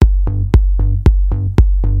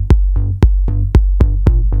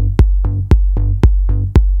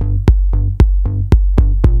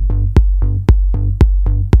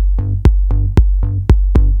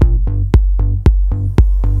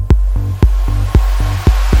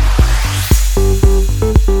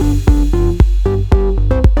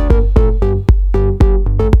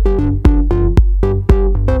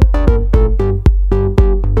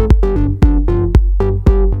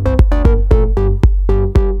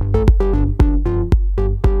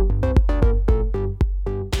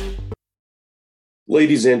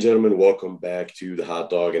Ladies and gentlemen, welcome back to the Hot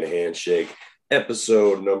Dog and a Handshake,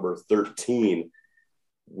 episode number 13.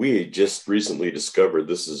 We just recently discovered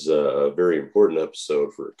this is a very important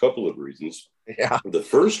episode for a couple of reasons. Yeah. The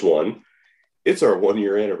first one, it's our 1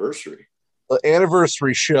 year anniversary. The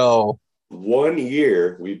anniversary show. 1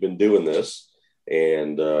 year we've been doing this,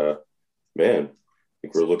 and man, I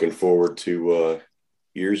think we're looking forward to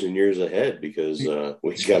years and years ahead because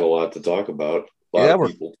we've got a lot to talk about. We're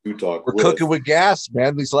cooking with gas,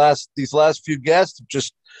 man. These last few guests have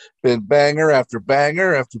just been banger after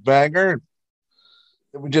banger after banger.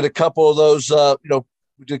 We did a couple of those,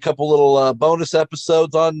 we did a couple little bonus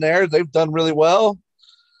episodes on there. They've done really well.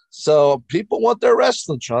 So people want their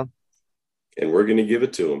wrestling, Sean. And we're going to give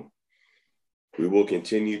it to them. We will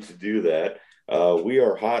continue to do that. We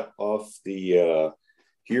are hot off the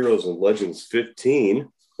Heroes and Legends 15.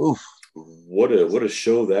 Oof. What a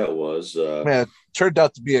show that was. Man, it turned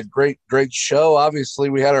out to be a great show. Obviously,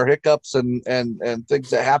 we had our hiccups and things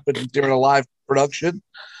that happened during a live production,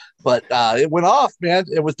 but it went off, man.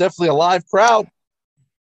 It was definitely a live crowd.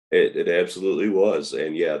 It absolutely was.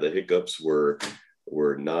 And yeah, the hiccups were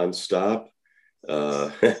nonstop.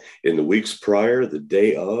 In the weeks prior, the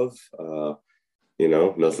day of,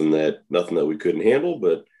 nothing that we couldn't handle,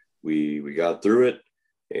 but we got through it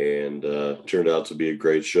and turned out to be a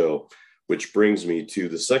great show, which brings me to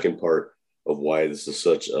the second part of why this is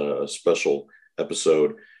such a special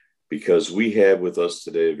episode, because we have with us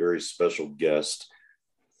today a very special guest,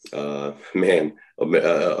 a man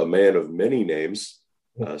of many names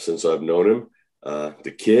since I've known him,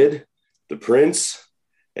 the Kid, the Prince,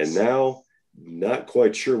 and now not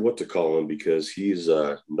quite sure what to call him because he's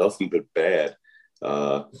nothing but bad.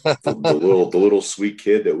 The little sweet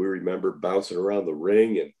kid that we remember bouncing around the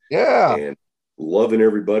ring and loving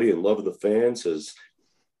everybody and loving the fans has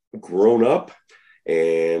grown up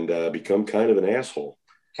and become kind of an asshole.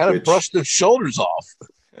 Brushed his shoulders off.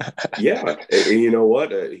 Yeah, and you know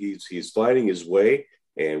what? He's fighting his way,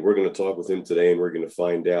 and we're going to talk with him today, and we're going to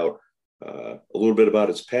find out a little bit about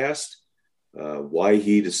his past, why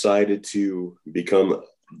he decided to become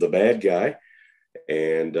the bad guy,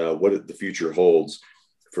 and what the future holds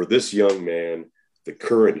for this young man, the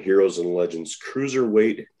current Heroes and Legends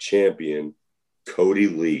Cruiserweight champion, Cody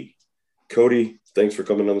Lee. Cody, thanks for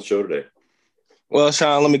coming on the show today. Well,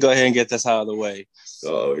 Sean, let me go ahead and get this out of the way.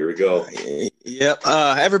 Oh, here we go. Yep.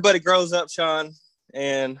 Everybody grows up, Sean,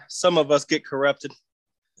 and some of us get corrupted.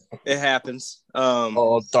 It happens.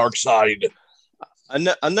 Dark side.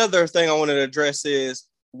 Another thing I wanted to address is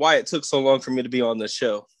why it took so long for me to be on this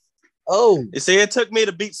show. Oh, you see, it took me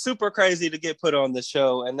to beat Super Crazy to get put on the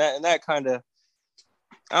show, and that kind of,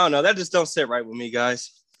 I don't know, that just don't sit right with me,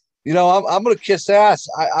 guys. You know, I'm gonna kiss ass.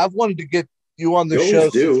 I've wanted to get you on the show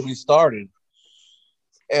since we started,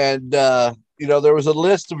 and there was a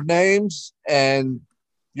list of names, and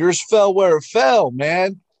yours fell where it fell,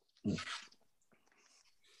 man.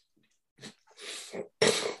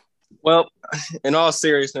 Well, in all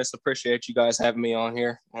seriousness, appreciate you guys having me on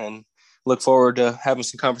here, and look forward to having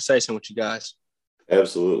some conversation with you guys.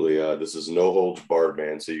 Absolutely. This is no holds barred,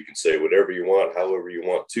 man. So you can say whatever you want, however you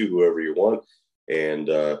want to, whoever you want. And,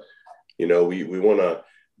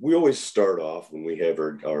 we always start off when we have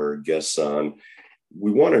our guests on,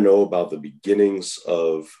 we want to know about the beginnings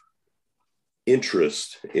of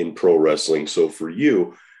interest in pro wrestling. So for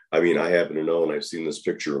you, I mean, I happen to know, and I've seen this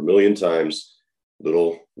picture a million times,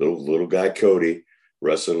 little guy Cody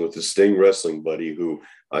wrestling with the Sting wrestling buddy, who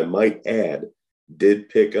I might add did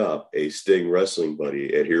pick up a Sting wrestling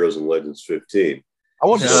buddy at Heroes and Legends 15. I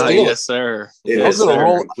want to steal yes, sir. It is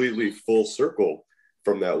completely full circle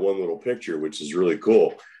from that one little picture, which is really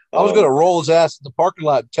cool. I was going to roll his ass in the parking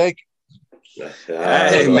lot and take it.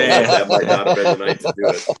 Hey, man. That might not have been the night to do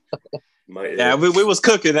it. We was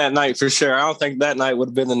cooking that night for sure. I don't think that night would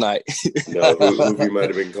have been the night. No, Hoovy might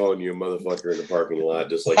have been calling you a motherfucker in the parking lot,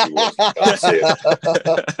 just like he was.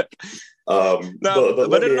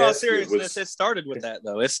 But in all seriousness, it started with that,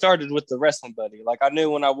 though. It started with the wrestling buddy. Like, I knew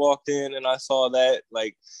when I walked in and I saw that,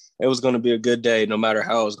 like, it was going to be a good day no matter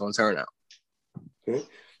how it was going to turn out. Okay.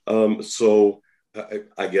 So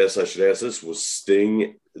I guess I should ask this. Was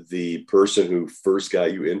Sting the person who first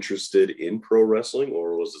got you interested in pro wrestling,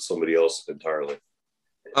 or was it somebody else entirely?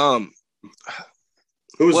 Who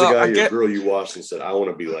was the guy, your girl you watched and said, I want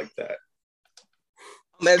to be like that?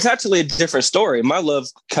 It's actually a different story. My love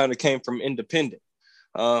kind of came from independent.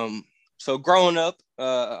 So growing up,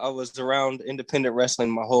 I was around independent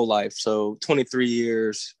wrestling my whole life. So 23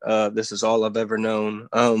 years, this is all I've ever known.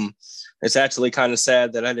 It's actually kind of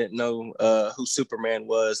sad that I didn't know who Superman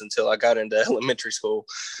was until I got into elementary school.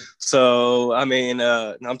 So, I mean,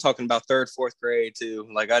 I'm talking about third, fourth grade too.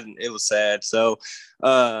 Like it was sad. So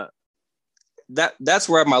that's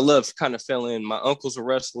where my love kind of fell in. My uncles were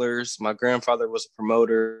wrestlers. My grandfather was a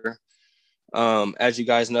promoter. As you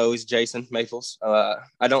guys know, he's Jason Maples.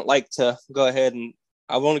 I don't like to go ahead and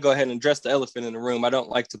I want to go ahead and address the elephant in the room. I don't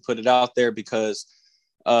like to put it out there because,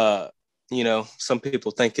 some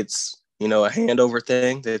people think it's, a handover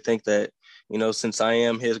thing. They think that, since I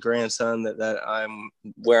am his grandson, that I'm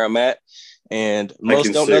where I'm at. And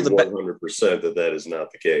most don't know the 100% that is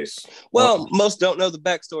not the case. Well, most don't know the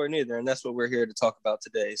backstory neither, and that's what we're here to talk about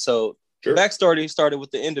today. So, sure. The backstory started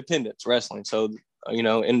with the independence wrestling. So,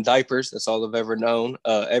 in diapers, that's all I've ever known.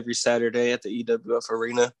 Every Saturday at the EWF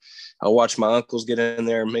arena, I watch my uncles get in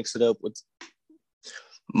there and mix it up with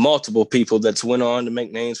multiple people that's went on to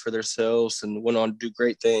make names for themselves and went on to do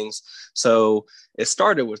great things. So it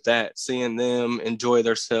started with that, seeing them enjoy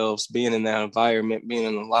themselves, being in that environment, being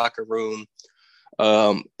in the locker room,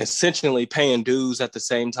 essentially paying dues at the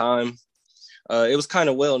same time. It was kind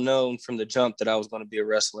of well known from the jump that I was going to be a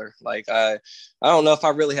wrestler. Like I don't know if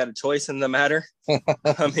I really had a choice in the matter.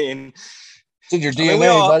 I mean, it's in your DNA,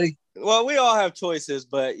 buddy. Well, we all have choices,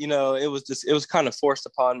 but it was kind of forced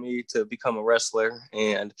upon me to become a wrestler,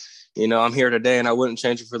 and I'm here today, and I wouldn't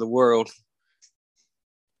change it for the world.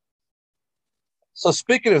 So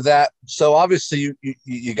speaking of that, so obviously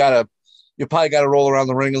you probably got to roll around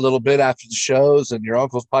the ring a little bit after the shows, and your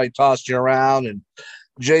uncle's probably tossed you around, and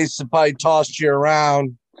Jason probably tossed you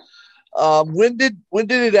around. When did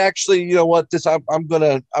it actually? You know what? I'm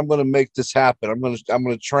gonna make this happen. I'm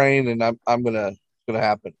gonna train, and I'm gonna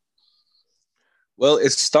happen. Well,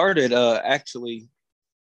 it started It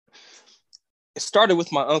started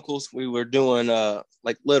with my uncles. We were doing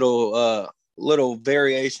like little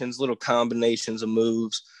variations, little combinations of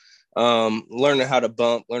moves. Learning how to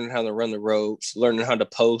bump, learning how to run the ropes, learning how to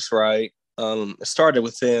post right. It started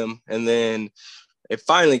with them, and then it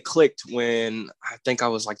finally clicked when I think I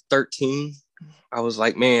was like 13. I was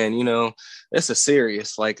like, man, this is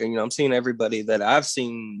serious. Like, I'm seeing everybody that I've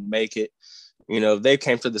seen make it. They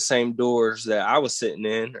came through the same doors that I was sitting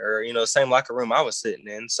in, or, same locker room I was sitting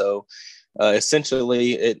in. So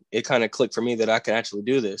essentially it kind of clicked for me that I can actually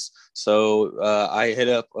do this. So I hit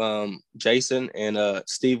up Jason and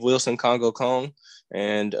Steve Wilson, Congo Kong,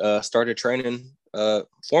 and started training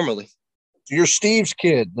formally. You're Steve's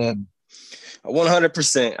kid then.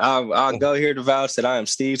 100%. I'll go here to vouch that I am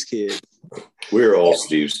Steve's kid. We're all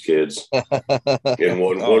Steve's kids in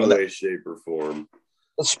one way, shape, or form.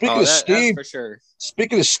 Speaking of Steve, for sure.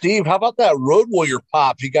 Speaking of Steve, how about that Road Warrior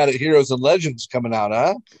pop he got at Heroes and Legends coming out,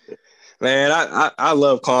 huh? Man, I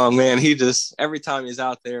love Kong, man. He just, every time he's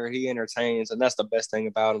out there, he entertains, and that's the best thing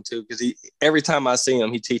about him too, because every time I see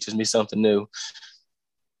him, he teaches me something new.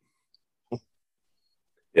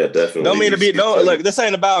 Yeah, definitely. Look, this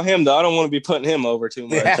ain't about him though. I don't want to be putting him over too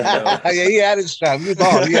much. Yeah, he had his time. He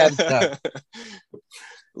had his time.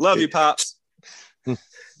 Love you, Pops.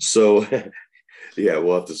 So yeah,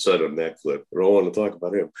 we'll have to set on that clip. I don't want to talk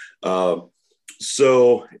about him.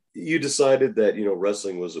 So you decided that,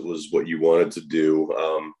 wrestling was what you wanted to do.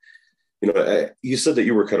 You said that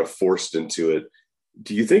you were kind of forced into it.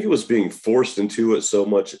 Do you think it was being forced into it so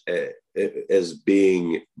much as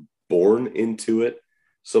being born into it?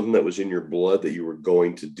 Something that was in your blood that you were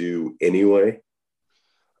going to do anyway?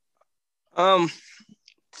 Because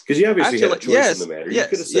you obviously had a choice in the matter. You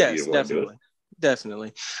could have said you didn't want to do it.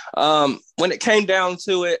 Definitely. When it came down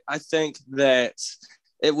to it, I think that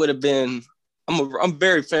it would have been, I'm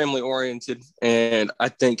very family oriented. And I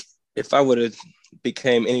think if I would have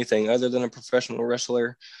became anything other than a professional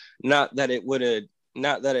wrestler, not that it would have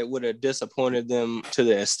disappointed them to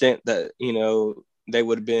the extent that, they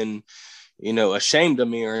would have been, ashamed of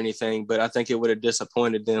me or anything, but I think it would have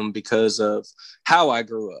disappointed them because of how I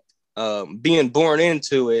grew up. Being born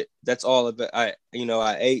into it, that's all of it. I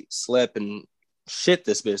ate, slept, and shit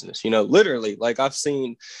this business, literally. Like, I've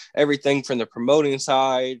seen everything from the promoting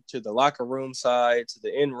side to the locker room side to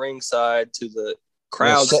the in-ring side to the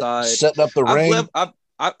crowd side. Setting up the ring.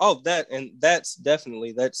 I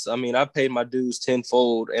paid my dues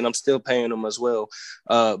tenfold, and I'm still paying them as well.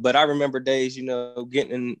 But I remember days,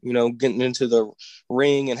 getting into the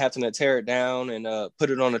ring and having to tear it down and put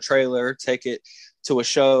it on a trailer, take it to a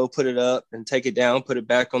show, put it up and take it down, put it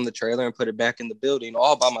back on the trailer and put it back in the building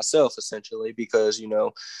all by myself, essentially, because,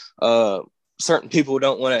 certain people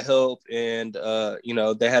don't want to help, and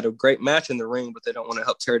they had a great match in the ring, but they don't want to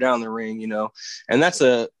help tear down the ring, and that's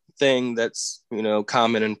a thing that's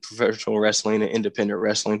common in professional wrestling and independent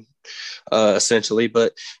wrestling, essentially.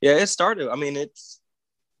 But yeah, it started. I mean,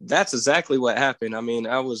 that's exactly what happened. I mean,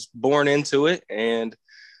 I was born into it, and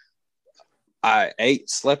I ate,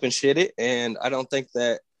 slept, and shit it, and I think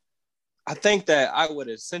that I would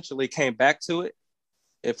essentially came back to it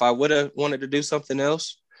if I would have wanted to do something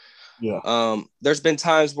else. Yeah. There's been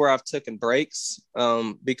times where I've taken breaks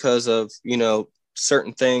because of,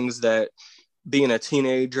 certain things that being a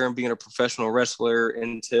teenager and being a professional wrestler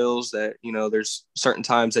entails, that, there's certain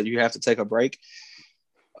times that you have to take a break.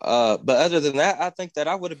 But other than that, I think that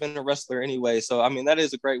I would have been a wrestler anyway. So, I mean, that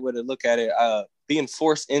is a great way to look at it. Being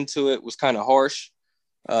forced into it was kind of harsh.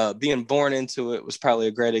 Being born into it was probably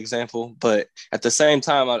a great example, but at the same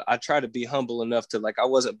time, I try to be humble enough to, like, I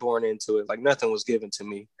wasn't born into it. Like, nothing was given to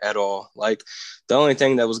me at all. Like, the only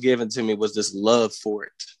thing that was given to me was this love for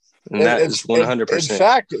it. And that is 100%. In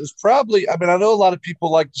fact, it was probably, I mean, I know a lot of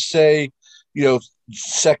people like to say,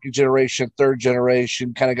 second generation, third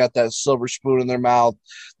generation, kind of got that silver spoon in their mouth.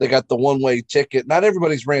 They got the one-way ticket. Not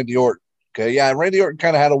everybody's Randy Orton. Okay. Yeah. Randy Orton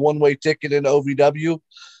kind of had a one-way ticket into OVW,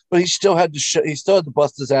 but he still had to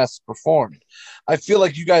bust his ass to perform. I feel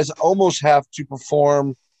like you guys almost have to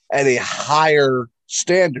perform at a higher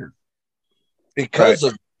standard because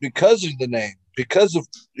of the name, because of,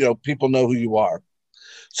 people know who you are.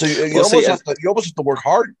 So you almost have to work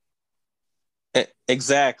hard.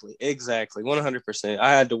 Exactly. 100%.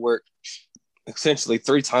 I had to work essentially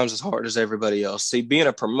 3 times as hard as everybody else. See, being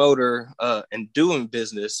a promoter and doing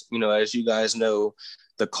business, as you guys know,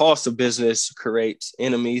 the cost of business creates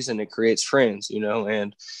enemies and it creates friends,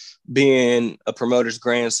 and being a promoter's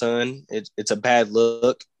grandson, it's a bad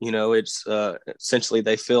look. It's essentially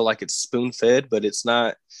they feel like it's spoon fed, but it's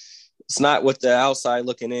not what the outside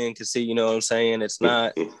looking in can see. You know what I'm saying? It's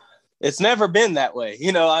not. It's never been that way,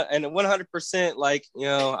 and 100%. Like,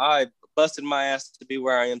 I busted my ass to be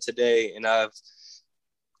where I am today, and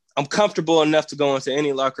I'm comfortable enough to go into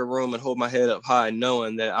any locker room and hold my head up high,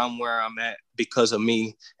 knowing that I'm where I'm at because of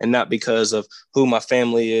me and not because of who my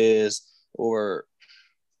family is or,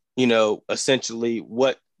 essentially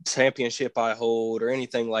what championship I hold or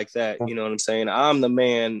anything like that. You know what I'm saying? I'm the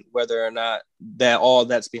man, whether or not that all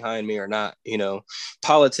that's behind me or not,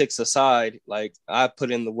 politics aside, like, I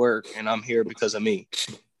put in the work and I'm here because of me.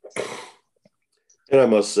 And I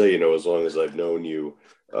must say, as long as I've known you,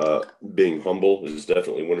 being humble is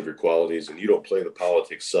definitely one of your qualities, and you don't play the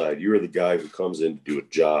politics side. You're the guy who comes in to do a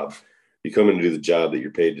job. You come in to do the job that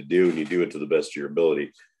you're paid to do, and you do it to the best of your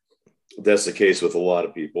ability. That's the case with a lot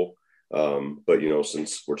of people. But,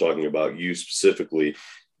 since we're talking about you specifically,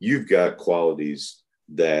 you've got qualities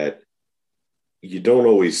that you don't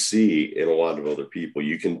always see in a lot of other people.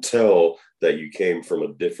 You can tell that you came from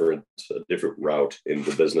a different route in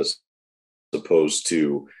the business, as opposed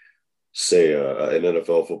to, say, an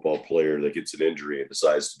NFL football player that gets an injury and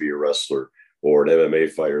decides to be a wrestler, or an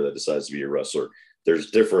MMA fighter that decides to be a wrestler.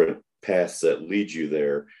 There's different paths that lead you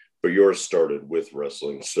there, but yours started with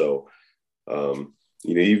wrestling. So,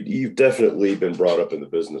 you've definitely been brought up in the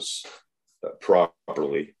business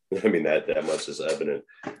properly. I mean, that much is evident.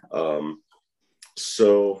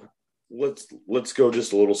 So let's go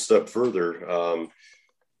just a little step further.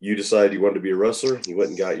 You decided you wanted to be a wrestler. You went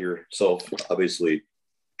and got yourself, obviously,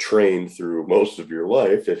 trained through most of your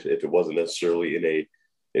life, if it wasn't necessarily in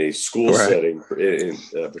a school setting in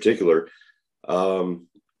particular. Do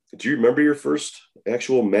you remember your first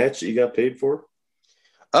actual match that you got paid for?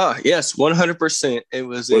 Yes, 100%. It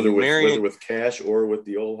was whether with cash or with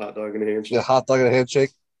the old hot dog and a handshake. The hot dog and a handshake.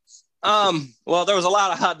 Well, there was a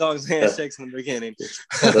lot of hot dogs and handshakes in the beginning.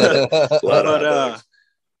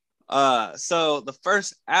 So the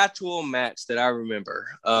first actual match that I remember,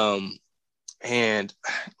 and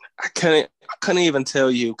I couldn't even tell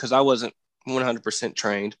you because I wasn't 100%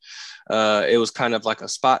 trained. It was kind of like a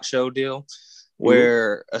spot show deal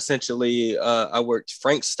where essentially I worked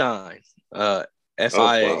Frank Stein, FIA.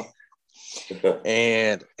 Oh, wow.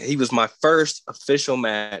 And he was my first official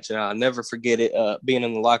match, and I'll never forget it. Being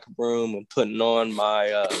in the locker room and putting on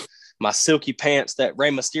my my silky pants that Rey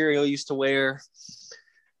Mysterio used to wear.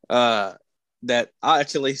 That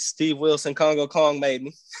actually Steve Wilson Congo Kong made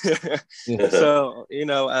me. So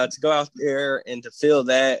to go out there and to feel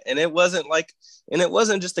that, and it wasn't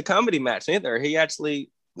just a comedy match either. He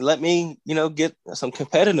actually let me, get some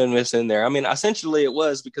competitiveness in there. I mean, essentially it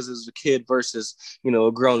was because it was a kid versus,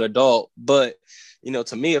 a grown adult. But,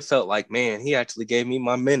 to me, it felt like, man, he actually gave me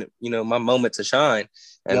my minute, my moment to shine.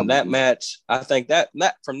 And that match, I think that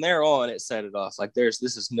from there on, it set it off. Like this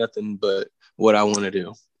is nothing but what I want to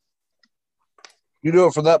do. You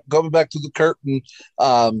know, from that, going back to the curtain,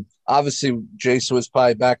 obviously Jason was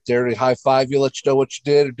probably back there to high five you, let you know what you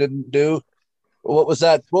did or didn't do. What was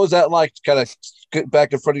that? What was that like to kind of get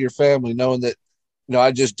back in front of your family, knowing that,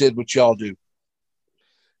 I just did what y'all do?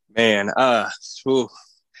 Man, that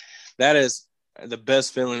is the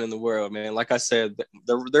best feeling in the world, man. Like I said,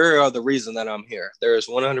 there are the reason that I'm here. There is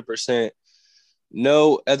 100%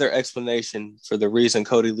 no other explanation for the reason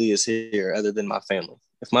Cody Lee is here other than my family.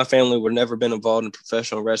 If my family would never been involved in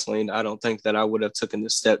professional wrestling, I don't think that I would have taken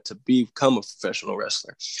this step to become a professional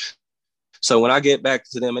wrestler. So when I get back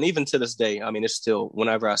to them, and even to this day, I mean, it's still,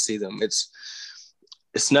 whenever I see them, it's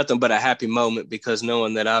nothing but a happy moment, because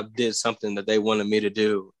knowing that I did something that they wanted me to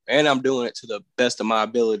do, and I'm doing it to the best of my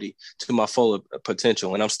ability, to my full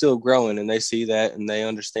potential, and I'm still growing, and they see that and they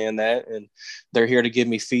understand that, and they're here to give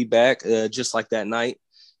me feedback. Just like that night,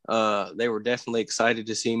 they were definitely excited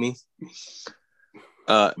to see me.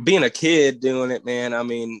 Being a kid doing it, man, I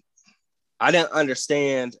mean, I didn't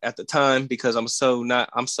understand at the time because I'm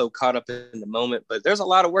so caught up in the moment, but there's a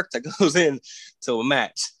lot of work that goes in to a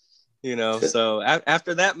match. So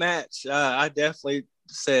after that match, I definitely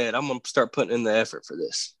said, I'm going to start putting in the effort for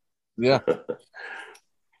this. Yeah.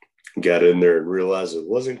 Got in there and realized it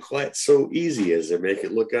wasn't quite so easy as they make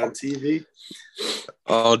it look on TV.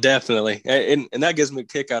 Oh, definitely. And that gives me a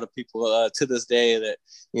kick out of people to this day that,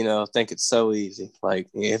 think it's so easy. Like,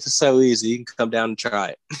 if it's so easy, you can come down and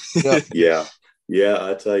try it. Yeah.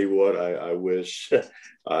 I tell you what, I wish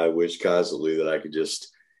constantly that I could just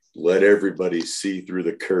let everybody see through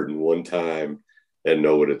the curtain one time and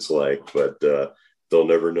know what it's like, but they'll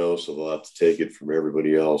never know. So they'll have to take it from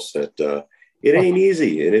everybody else that it ain't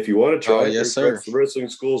easy. And if you want to try it, yes, there's wrestling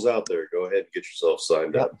schools out there. Go ahead and get yourself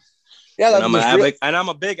signed up. Yeah, and I'm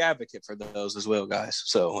a big advocate for those as well, guys.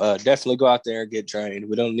 So definitely go out there and get trained.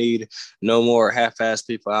 We don't need no more half-assed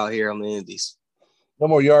people out here on the indies. No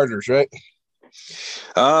more yarders, right?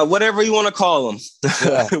 Whatever you want to call them.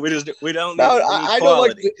 Yeah. we don't. No, I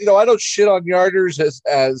don't I don't shit on yarders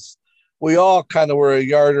as we all kind of were a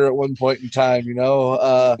yarder at one point in time.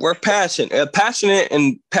 We're passionate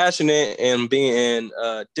and being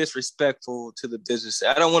disrespectful to the business.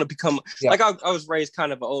 I don't want to become like I was raised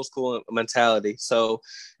kind of an old school mentality. So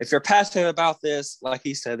if you're passionate about this, like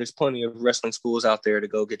he said, there's plenty of wrestling schools out there to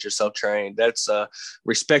go get yourself trained. That's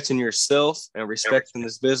respecting yourself and respecting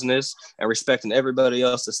this business and respecting everybody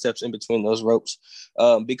else that steps in between those ropes.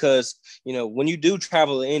 Because when you do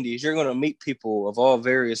travel the indies, you're going to meet people of all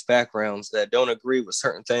various backgrounds that don't agree with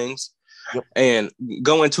certain things. Yep. And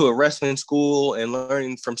going to a wrestling school and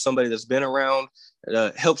learning from somebody that's been around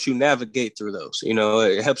helps you navigate through those.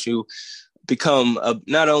 It helps you become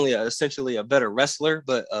not only essentially a better wrestler,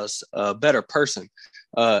 but a better person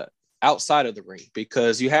outside of the ring,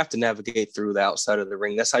 because you have to navigate through the outside of the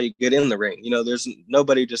ring. That's how you get in the ring. There's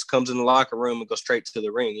nobody just comes in the locker room and goes straight to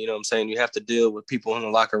the ring. You know what I'm saying? You have to deal with people in the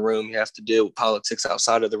locker room. You have to deal with politics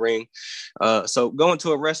outside of the ring. So going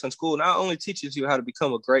to a wrestling school not only teaches you how to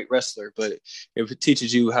become a great wrestler, but it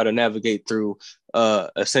teaches you how to navigate through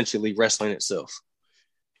essentially wrestling itself.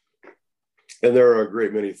 And there are a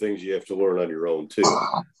great many things you have to learn on your own too.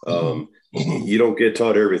 You don't get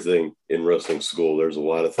taught everything in wrestling school. There's a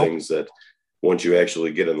lot of things that once you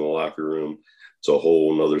actually get in the locker room, it's a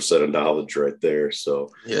whole nother set of knowledge right there.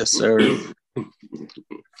 So yes, sir.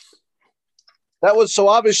 That was so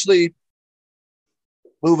obviously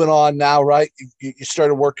moving on now, right? You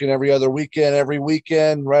started working every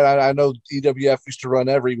weekend, right? I know EWF used to run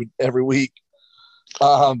every week.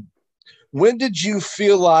 When did you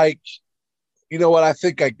feel like, you know what, I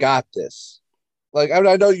think I got this? Like,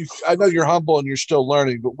 I know you're humble and you're still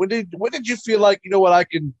learning, but when did you feel like, you know what,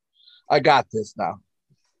 I got this now?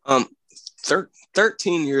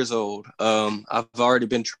 13 years old. I've already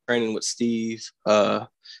been training with Steve for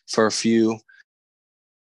a few.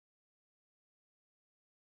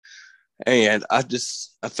 And I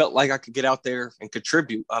felt like I could get out there and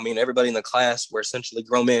contribute. I mean, everybody in the class were essentially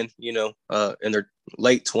grown men, in their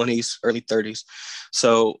late 20s, early 30s.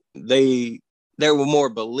 So they were more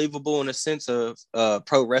believable in a sense of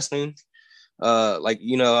pro wrestling.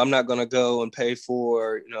 I'm not going to go and pay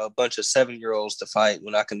for, a bunch of 7-year-olds to fight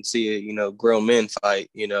when I can see grown men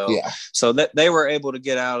fight, Yeah. So that they were able to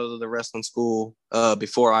get out of the wrestling school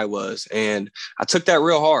before I was. And I took that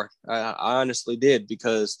real hard. I honestly did,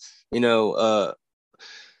 because, in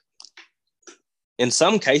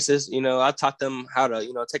some cases, I taught them how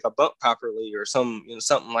to, take a bump properly or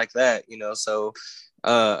something like that, so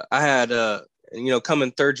I had,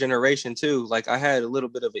 coming third generation too, like I had a little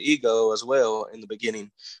bit of an ego as well in the beginning,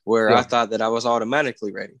 where I thought that I was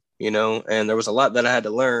automatically ready, and there was a lot that I had to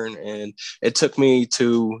learn. And it took me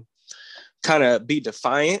to kind of be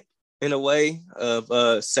defiant in a way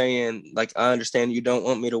of saying, like, I understand you don't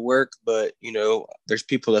want me to work, but, there's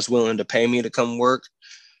people that's willing to pay me to come work.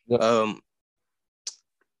 Yep.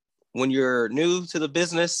 When you're new to the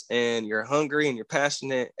business and you're hungry and you're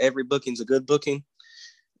passionate, every booking's a good booking.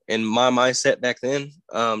 In my mindset back then,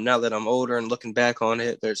 now that I'm older and looking back on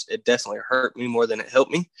it, it definitely hurt me more than it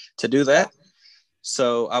helped me to do that.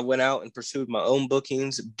 So I went out and pursued my own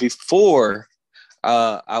bookings before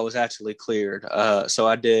I was actually cleared. So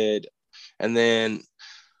I did. And then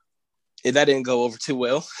that didn't go over too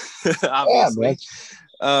well, obviously.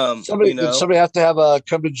 Yeah, did somebody have to have a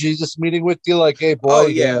come to Jesus meeting with you? Like, hey, boy. Oh,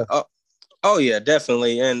 yeah. Oh, yeah,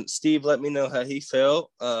 definitely. And Steve let me know how he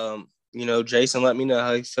felt. Jason let me know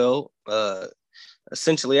how he felt.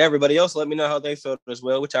 Essentially, everybody else let me know how they felt as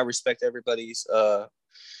well, which I respect everybody's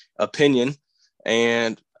opinion.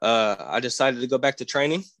 And I decided to go back to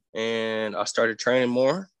training, and I started training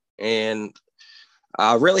more, and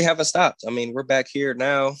I really haven't stopped. I mean, we're back here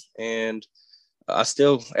now, and I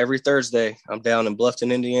still, every Thursday, I'm down in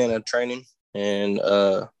Bluffton, Indiana, training and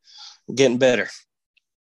getting better.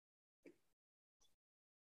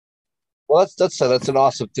 Well, that's an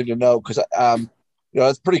awesome thing to know, because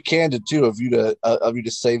it's pretty candid too of you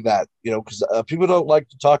to say that, because people don't like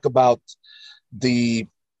to talk about the,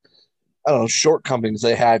 I don't know, shortcomings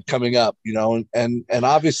they had coming up, and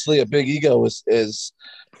obviously a big ego is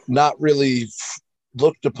not really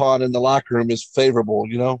looked upon in the locker room as favorable,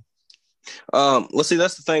 Let's see,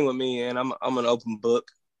 that's the thing with me, and I'm an open book.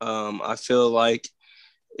 I feel like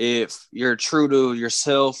if you're true to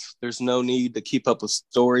yourself, there's no need to keep up with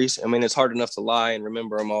stories. I mean, it's hard enough to lie and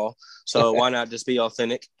remember them all. So why not just be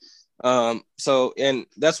authentic? And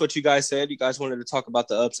that's what you guys said. You guys wanted to talk about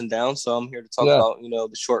the ups and downs. So I'm here to talk about,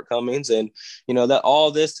 the shortcomings, and, that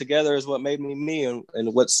all this together is what made me me, and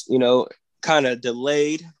what's, kind of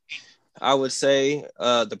delayed, I would say,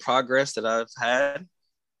 the progress that I've had.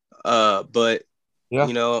 But,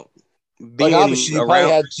 being like, obviously you probably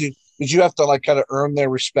had to, did you have to like kind of earn their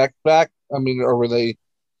respect back? I mean, or were they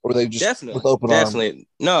just definitely with open arms?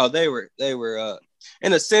 No, they were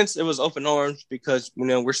in a sense, it was open arms, because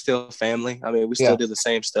we're still family. I mean, we still do the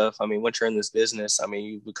same stuff. I mean, once you're in this business, I mean,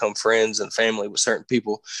 you become friends and family with certain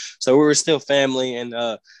people. So we were still family, and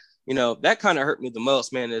that kind of hurt me the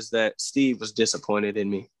most, man, is that Steve was disappointed in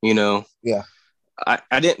me.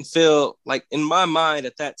 I didn't feel like, in my mind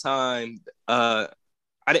at that time, I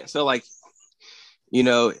didn't feel like,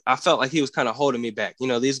 I felt like he was kind of holding me back.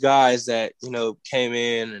 These guys that, came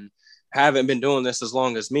in and haven't been doing this as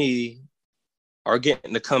long as me are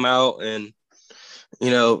getting to come out and,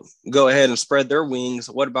 go ahead and spread their wings.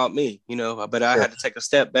 What about me? But I had to take a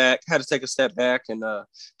step back, and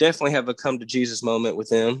definitely have a come to Jesus moment with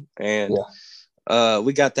him. And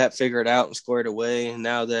we got that figured out and squared away. And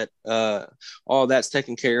now that all that's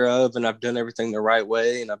taken care of, and I've done everything the right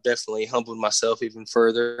way, and I've definitely humbled myself even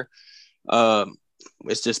further,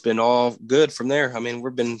 it's just been all good from there. I mean,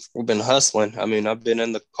 we've been hustling. I mean, I've been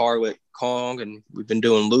in the car with Kong, and we've been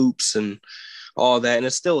doing loops and all that. And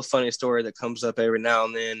it's still a funny story that comes up every now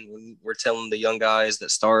and then when we're telling the young guys that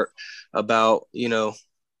start about,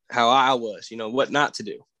 how I was, what not to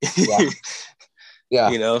do.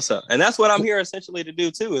 Yeah. So, and that's what I'm here essentially to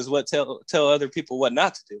do too, is what tell other people what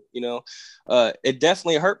not to do. It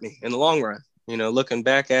definitely hurt me in the long run. Looking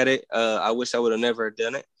back at it, I wish I would have never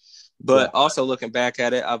done it. But also looking back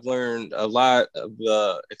at it, I've learned a lot of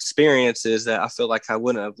experiences that I feel like I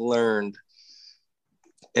wouldn't have learned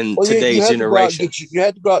in today's generation. You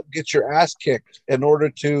had to go out and get your ass kicked in order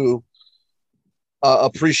to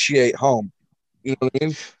appreciate home. You know what I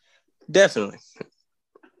mean? Definitely.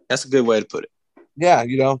 That's a good way to put it. Yeah,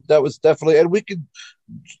 that was definitely, and we could,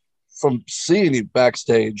 from seeing you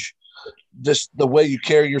backstage, just the way you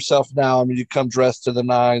carry yourself now. I mean, you come dressed to the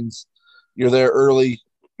nines, you're there early,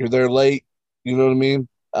 you're there late. You know what I mean?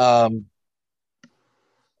 I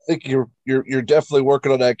think you're definitely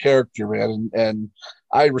working on that character, man, and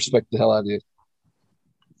I respect the hell out of you.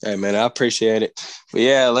 Hey, man, I appreciate it. But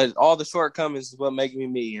yeah, all the shortcomings is what make me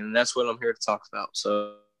me, and that's what I'm here to talk about.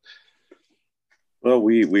 So, well,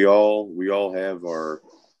 we all have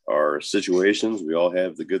our situations. We all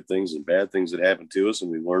have the good things and bad things that happen to us,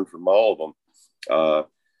 and we learn from all of them.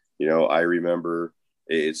 I remember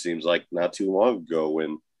it seems like not too long ago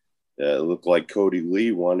when it looked like Cody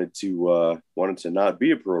Lee wanted to not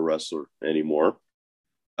be a pro wrestler anymore.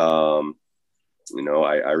 I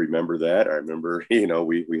remember that. I remember,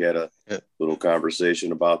 we had a little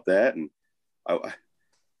conversation about that, and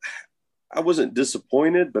I wasn't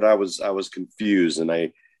disappointed, but I was confused, and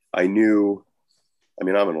I knew I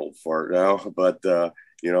mean, I'm an old fart now, but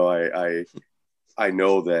you know, I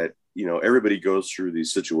know that, you know, everybody goes through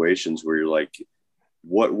these situations where you're like,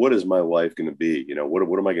 what is my life going to be? You know,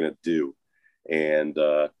 what am I going to do? And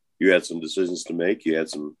you had some decisions to make. You had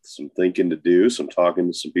some thinking to do, some talking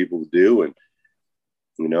to some people to do, and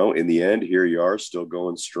you know, in the end, here you are, still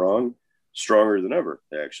going strong, stronger than ever,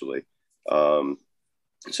 actually. Um,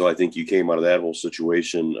 so I think you came out of that whole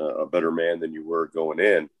situation a better man than you were going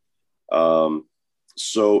in.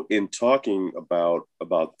 So in talking about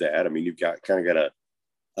that, I mean, you've got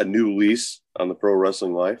a new lease on the pro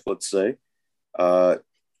wrestling life, let's say.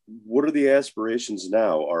 What are the aspirations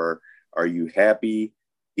now? Are you happy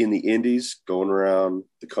in the indies, going around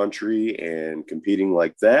the country and competing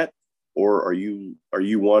like that, or are you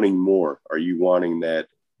wanting more? Are you wanting that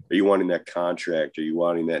contract? Are you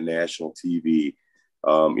wanting that national TV?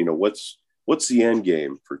 You know, what's the end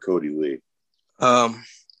game for Cody Lee?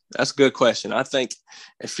 That's a good question. I think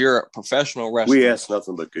if you're a professional wrestler, we ask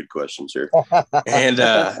nothing but good questions here. And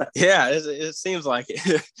yeah, it seems like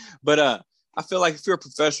it. But I feel like if you're a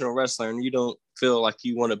professional wrestler and you don't feel like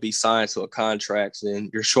you want to be signed to a contract, then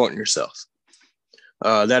you're shorting yourself.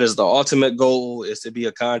 That is the ultimate goal, is to be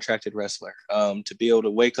a contracted wrestler, to be able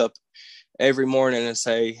to wake up every morning and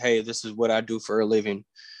say, hey, this is what I do for a living.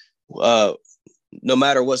 No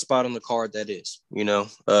matter what spot on the card that is, you know,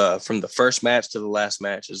 from the first match to the last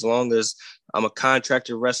match, as long as I'm a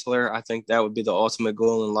contracted wrestler, I think that would be the ultimate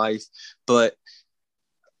goal in life. But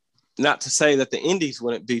not to say that the indies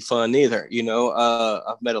wouldn't be fun either. You know,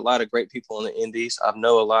 I've met a lot of great people in the indies. I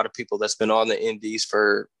know a lot of people that's been on the indies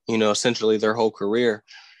for, you know, essentially their whole career.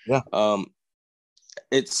 Yeah.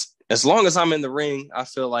 It's, as long as I'm in the ring, I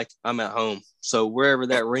feel like I'm at home. So wherever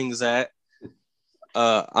that ring's at,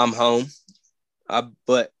 I'm home.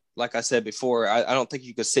 But like I said before, I don't think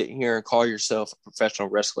you could sit here and call yourself a professional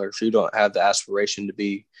wrestler if you don't have the aspiration to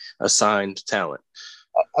be a signed talent.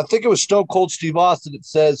 I think it was Stone Cold Steve Austin that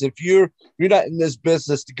says, if you're not in this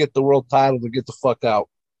business to get the world title, then get the fuck out.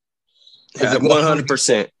 Yeah,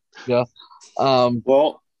 100%. Yeah.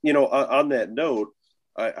 Well, you know, on that note,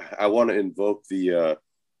 I want to invoke the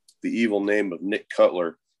evil name of Nick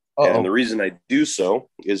Cutler. Uh-oh. And the reason I do so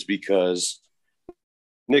is because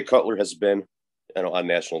Nick Cutler has been, you know, on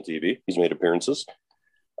national TV. He's made appearances.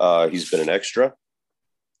 He's been an extra.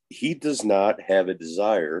 He does not have a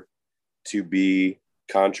desire to be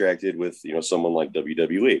contracted with, you know, someone like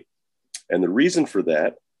WWE. And the reason for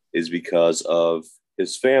that is because of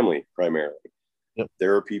his family, primarily. Yep.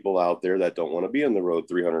 There are people out there that don't want to be on the road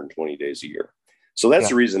 320 days a year. So that's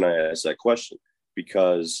the reason I asked that question,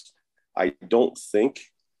 because I don't think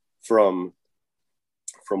from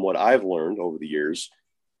what I've learned over the years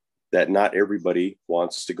that not everybody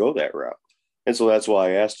wants to go that route. And so that's why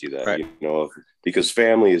I asked you that, right. You know, because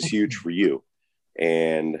family is huge for you.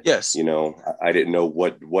 And, yes, you know, I didn't know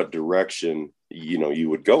what direction, you know, you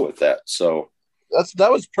would go with that. So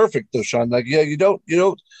that was perfect though, Sean. Like, yeah, you don't,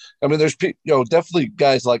 I mean, there's people, you know, definitely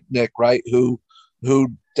guys like Nick, right. Who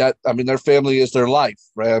that, I mean, their family is their life,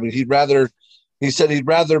 right. I mean, he said he'd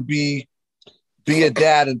rather be a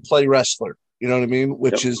dad and play wrestler, you know what I mean?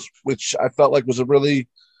 Which I felt like was a really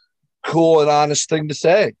cool and honest thing to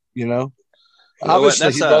say, you know,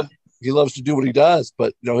 obviously he loves to do what he does,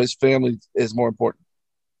 but you know, his family is more important.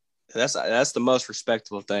 That's the most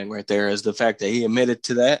respectable thing right there, is the fact that he admitted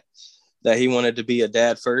to that he wanted to be a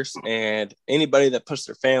dad first. And anybody that puts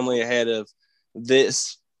their family ahead of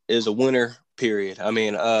this is a winner, period. I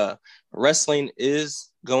mean, wrestling is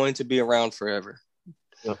going to be around forever.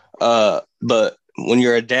 Yeah. But when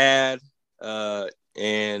you're a dad,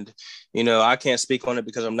 and, you know, I can't speak on it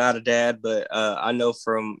because I'm not a dad, but I know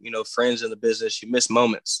from, you know, friends in the business, you miss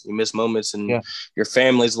moments in your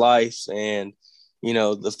family's life. And, you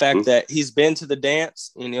know, the fact that he's been to the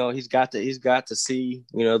dance, you know, he's got to see,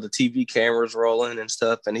 you know, the TV cameras rolling and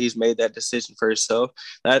stuff, and he's made that decision for himself.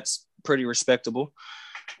 That's pretty respectable.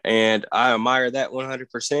 And I admire that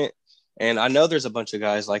 100%. And I know there's a bunch of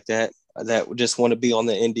guys like that just want to be on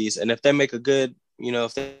the indies. And if they make a good, you know,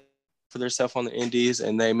 if they for themselves on the indies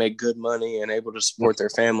and they make good money and able to support their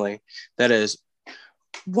family, that is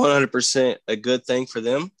 100% a good thing for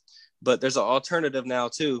them. But there's an alternative now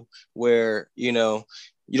too, where, you know,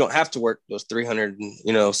 you don't have to work those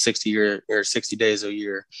 360 or 60 days a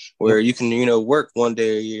year, where you can, you know, work one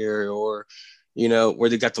day a year, or, you know, where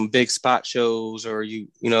they got some big spot shows, or you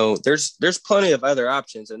know, there's plenty of other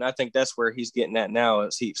options. And I think that's where he's getting at now,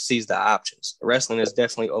 is he sees the options. Wrestling has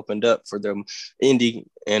definitely opened up for them indie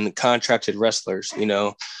and contracted wrestlers, you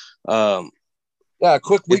know. A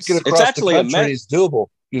quick weekend across the country is doable.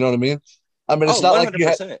 You know what I mean? I mean, it's not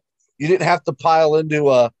 100%. Like you didn't have to pile into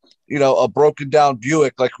a broken down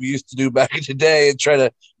Buick like we used to do back in the day and try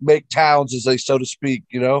to make towns, as they so to speak.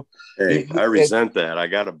 Hey, I resent that. I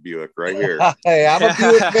got a Buick right here. Hey, I'm a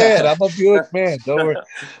Buick man. Don't worry.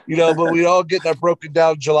 But we all get that broken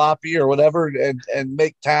down jalopy or whatever and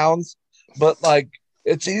make towns. But like,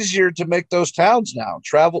 it's easier to make those towns now.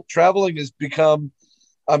 Traveling has become,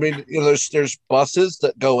 I mean, there's buses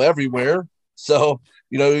that go everywhere. So,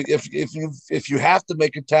 if you have to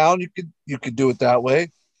make a town, you could do it that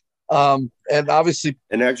way. And obviously,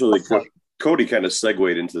 and actually, Cody kind of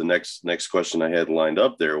segued into the next question I had lined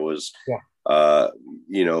up. There was,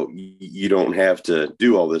 you don't have to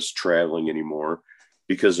do all this traveling anymore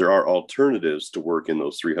because there are alternatives to work in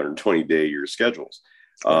those 320-day-year schedules.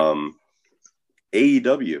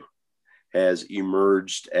 AEW has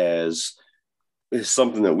emerged as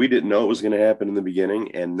something that we didn't know was going to happen in the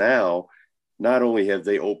beginning, and now not only have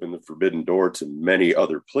they opened the forbidden door to many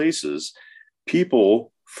other places,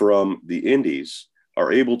 people from the indies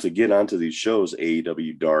are able to get onto these shows,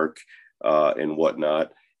 AEW Dark and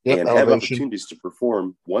whatnot, and have opportunities to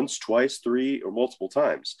perform once, twice, three, or multiple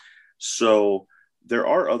times. So there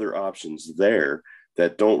are other options there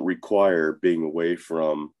that don't require being away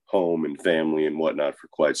from home and family and whatnot for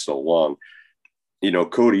quite so long.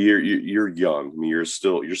 Cody, you're young. I mean, you're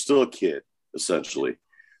still a kid, essentially.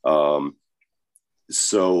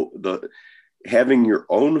 So having your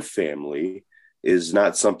own family is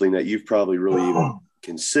not something that you've probably really even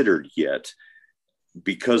considered yet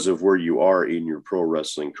because of where you are in your pro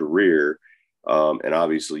wrestling career. And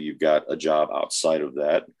obviously you've got a job outside of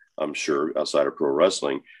that, I'm sure, outside of pro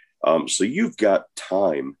wrestling. So you've got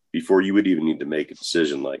time before you would even need to make a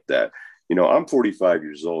decision like that. I'm 45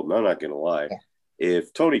 years old, and I'm not going to lie.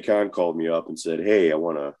 If Tony Khan called me up and said, hey, I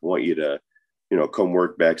want you to, come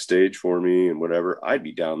work backstage for me and whatever, I'd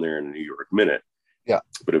be down there in a New York minute. Yeah.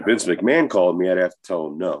 But if Vince McMahon called me, I'd have to tell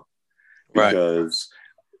him no, because,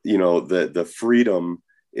 the freedom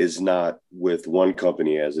is not with one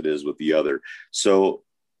company as it is with the other. So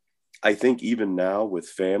I think even now with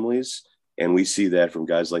families, and we see that from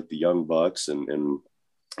guys like the Young Bucks and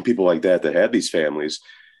people like that have these families,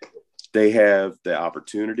 they have the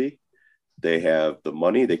opportunity, they have the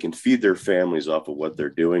money, they can feed their families off of what they're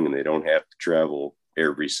doing, and they don't have to travel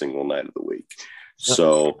every single night of the week.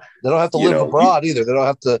 So they don't have to live abroad either. They don't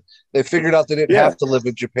have to. They figured out they didn't have to live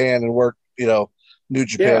in Japan and work, New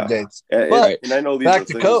Japan dates. But and I know these back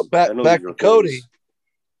to Cody,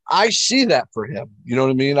 I see that for him. You know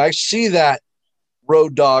what I mean? I see that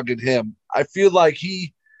road dog in him. I feel like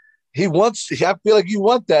he wants. I feel like you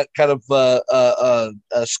want that kind of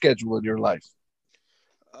schedule in your life.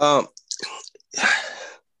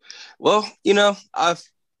 Well,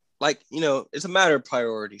 it's a matter of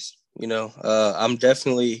priorities. I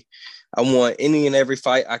want any and every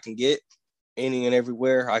fight I can get, any and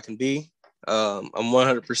everywhere I can be. I'm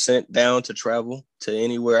 100% down to travel to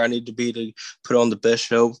anywhere I need to be to put on the best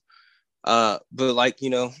show. But like he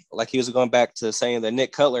was going back to saying that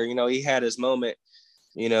Nick Cutler, he had his moment,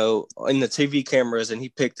 in the TV cameras, and he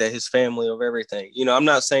picked at his family over everything. I'm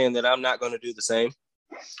not saying that I'm not going to do the same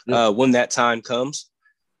when that time comes.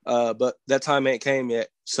 But that time ain't came yet.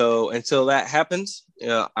 So until that happens,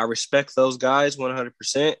 I respect those guys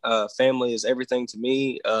 100%. Family is everything to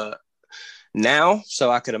me now.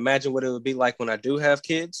 So I could imagine what it would be like when I do have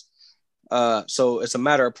kids. So it's a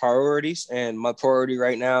matter of priorities. And my priority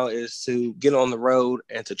right now is to get on the road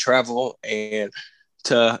and to travel and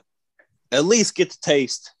to at least get to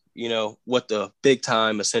taste, what the big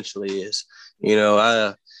time essentially is.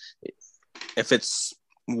 If it's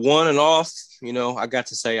one and off, I got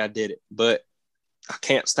to say I did it, but I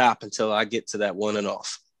can't stop until I get to that one and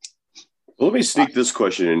off. Well, let me sneak this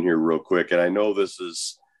question in here real quick. And I know this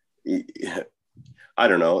is, I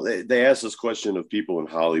don't know. They ask this question of people in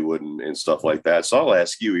Hollywood and stuff like that. So I'll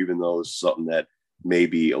ask you, even though it's something that may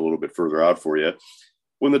be a little bit further out for you.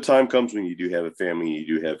 When the time comes when you do have a family,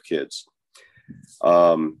 you do have kids,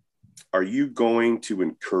 are you going to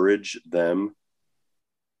encourage them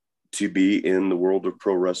to be in the world of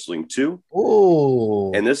pro wrestling too?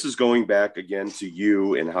 Oh, and this is going back again to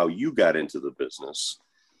you and how you got into the business.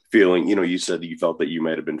 Feeling, you said that you felt that you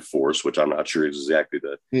might have been forced, which I'm not sure is exactly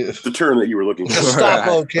the term that you were looking for.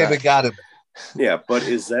 Gestapo came and got him. Yeah, but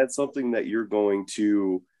is that something that you're going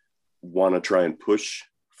to want to try and push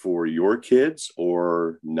for your kids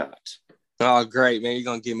or not? Oh, great, man. You're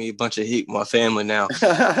going to give me a bunch of heat with my family now.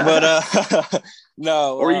 But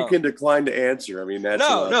no. Or you can decline to answer. I mean,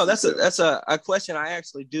 that's a question I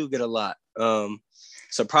actually do get a lot.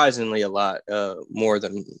 Surprisingly a lot, more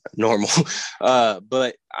than normal.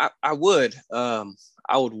 But I would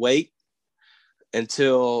wait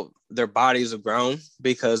until their bodies have grown,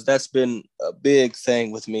 because that's been a big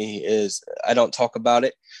thing with me. Is I don't talk about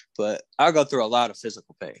it, but I go through a lot of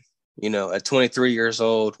physical pain. At 23 years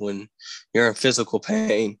old, when you're in physical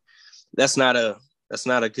pain, that's not a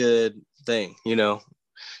good thing.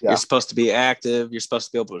 You're supposed to be active. You're supposed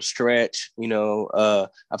to be able to stretch.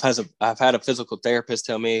 I've had a physical therapist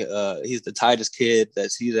tell me he's the tightest kid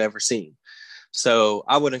that he's ever seen. So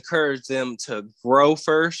I would encourage them to grow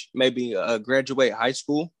first, maybe graduate high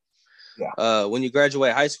school. Yeah. When you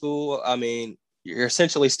graduate high school, I mean, you're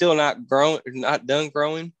essentially still not done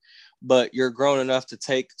growing, but you're grown enough to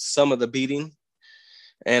take some of the beating.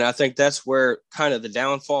 And I think that's where kind of the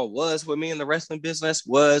downfall was with me in the wrestling business,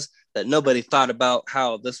 was that nobody thought about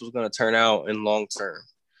how this was going to turn out in long term.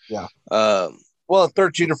 Yeah. Well, at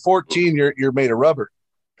 13 or 14, you're made of rubber.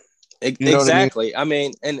 Exactly. I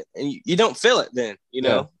mean, and you don't feel it then,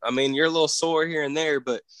 I mean, you're a little sore here and there,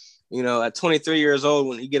 but at 23 years old,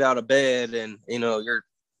 when you get out of bed and,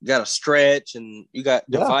 you got to stretch and you got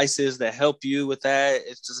devices that help you with that,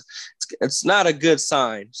 it's not a good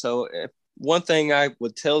sign. So one thing I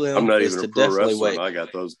would tell them, I'm not is even to definitely wait. I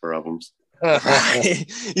got those problems. Right.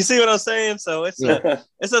 You see what I'm saying? So it's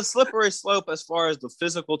a slippery slope as far as the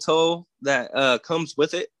physical toll that comes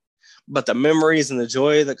with it, but the memories and the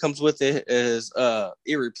joy that comes with it is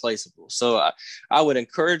irreplaceable. So I would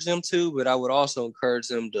encourage them to, but I would also encourage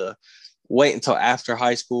them to wait until after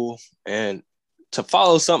high school and to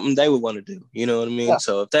follow something they would want to do. You know what I mean? Yeah.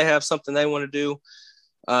 So if they have something they want to do,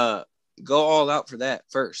 go all out for that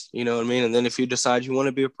first. You know what I mean? And then if you decide you want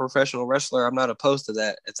to be a professional wrestler, I'm not opposed to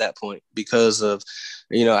that at that point, because of,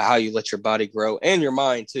 how you let your body grow and your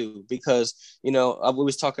mind too. Because, we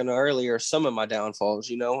was talking earlier, some of my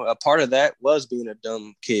downfalls, a part of that was being a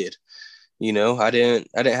dumb kid. I didn't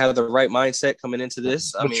have the right mindset coming into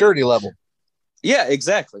this. Maturity level. Yeah,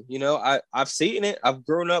 exactly. I've seen it. I've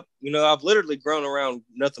grown up, I've literally grown around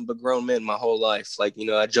nothing but grown men my whole life. Like,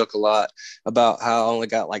 I joke a lot about how I only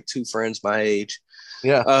got like 2 friends my age.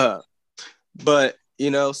 Yeah. But,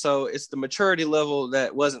 so it's the maturity level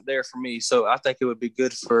that wasn't there for me. So I think it would be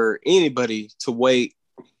good for anybody to wait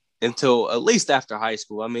until at least after high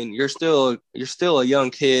school. I mean, you're still a young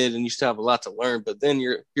kid and you still have a lot to learn, but then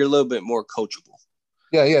you're a little bit more coachable.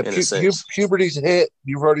 Yeah. Puberty's hit.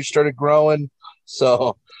 You've already started growing.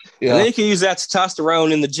 So, yeah. And then you can use that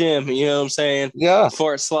testosterone in the gym, you know what I'm saying? Yeah.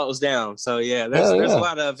 Before it slows down. So, there's a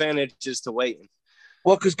lot of advantages to waiting.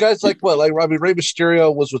 Well, because guys like Rey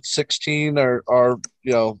Mysterio was with 16 or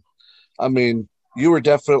I mean, you were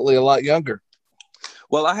definitely a lot younger.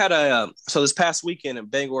 Well, I had so this past weekend in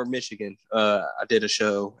Bangor, Michigan, I did a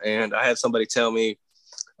show, and I had somebody tell me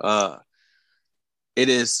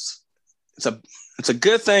it's a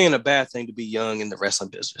good thing and a bad thing to be young in the wrestling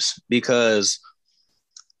business, because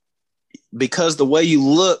the way you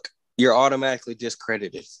look, you're automatically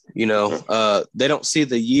discredited. They don't see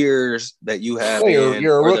the years that you have or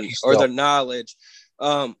the knowledge.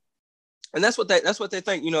 And that's what they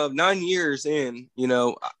think, 9 years in,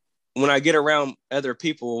 when I get around other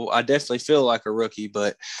people, I definitely feel like a rookie,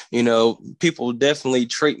 but, people definitely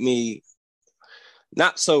treat me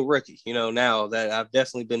not so rookie, now that I've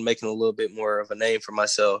definitely been making a little bit more of a name for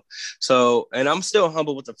myself. So, and I'm still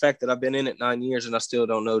humble with the fact that I've been in it 9 years and I still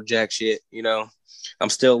don't know jack shit. I'm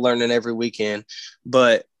still learning every weekend,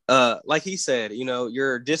 but like he said,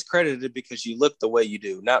 you're discredited because you look the way you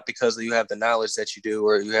do, not because you have the knowledge that you do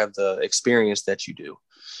or you have the experience that you do.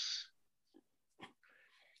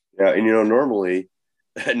 Yeah. And,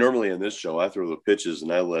 normally in this show, I throw the pitches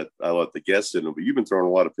and I let the guests in, but you've been throwing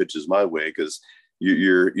a lot of pitches my way, because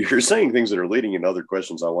you're saying things that are leading into other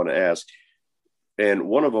questions I want to ask. And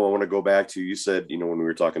one of them I want to go back to, you said, when we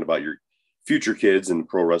were talking about your future kids in the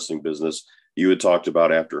pro wrestling business, you had talked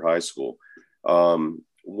about after high school. One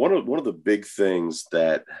of the big things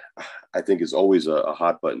that I think is always a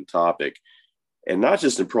hot button topic, and not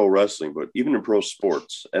just in pro wrestling, but even in pro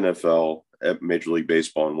sports, NFL, Major League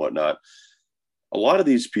Baseball and whatnot, a lot of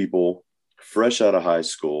these people fresh out of high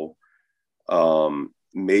school,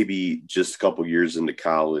 maybe just a couple years into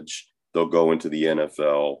college, they'll go into the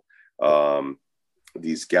NFL.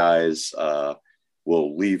 These guys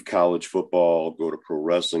will leave college football, go to pro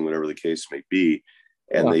wrestling, whatever the case may be,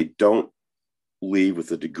 and they don't leave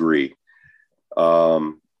with a degree.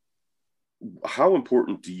 How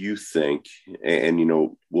important do you think, and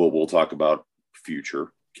we'll talk about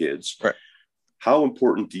future kids, right? How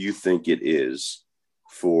important do you think it is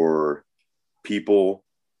for people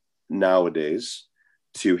nowadays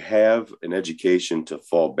to have an education to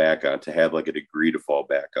fall back on, to have like a degree to fall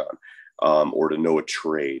back on, or to know a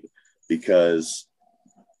trade? Because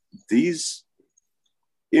these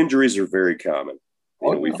injuries are very common.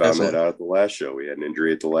 We found Definitely. that out at the last show. We had an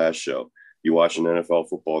injury at the last show. You watch an NFL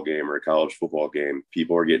football game or a college football game,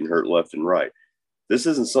 people are getting hurt left and right. This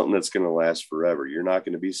isn't something that's going to last forever. You're not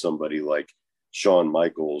going to be somebody like Shawn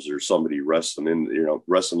Michaels or somebody wrestling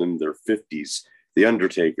in their 50s, The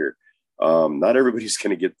Undertaker. Not everybody's going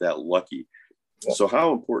to get that lucky. Yeah. So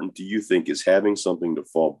how important do you think is having something to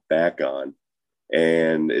fall back on?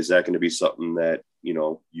 And is that going to be something that,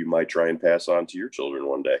 you might try and pass on to your children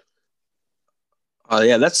one day?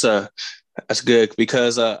 Yeah, that's good,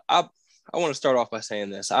 because I want to start off by saying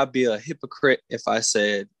this. I'd be a hypocrite if I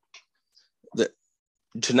said that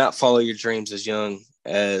to not follow your dreams as young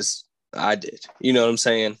as I did. You know what I'm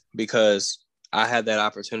saying? Because I had that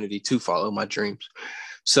opportunity to follow my dreams.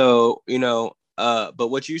 So,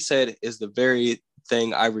 but what you said is the very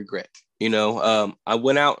thing I regret. I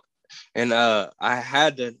went out and I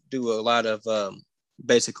had to do a lot of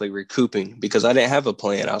basically recouping because I didn't have a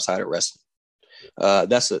plan outside of wrestling.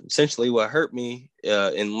 That's essentially what hurt me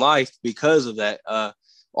in life because of that.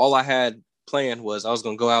 All I had planned was I was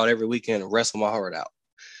going to go out every weekend and wrestle my heart out.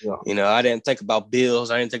 Yeah. I didn't think about bills.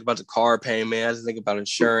 I didn't think about the car payment. I didn't think about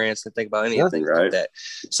insurance. I didn't think about anything like that.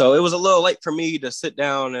 So it was a little late for me to sit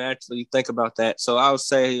down and actually think about that. So I would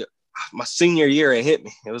say my senior year, it hit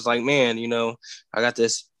me. It was like, man, I got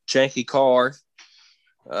this janky car.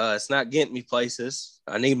 It's not getting me places.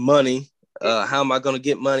 I need money. How am I going to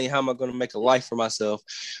get money? How am I going to make a life for myself?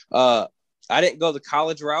 I didn't go the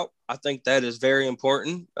college route. I think that is very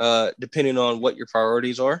important, depending on what your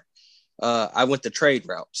priorities are. I went the trade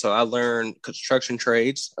route. So I learned construction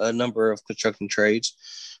trades, a number of construction trades,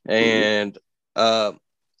 and I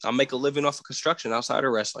make a living off of construction outside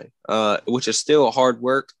of wrestling, which is still hard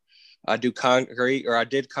work. I did concrete.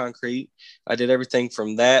 I did everything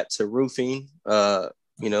from that to roofing, so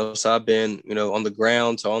I've been, on the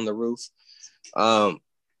ground to on the roof. I've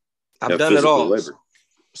done it all. Labor.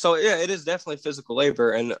 So yeah, it is definitely physical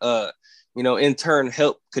labor, and in turn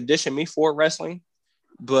help condition me for wrestling.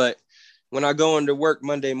 But when I go into work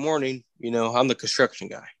Monday morning, I'm the construction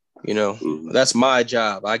guy. That's my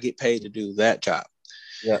job. I get paid to do that job.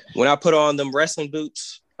 Yeah. When I put on them wrestling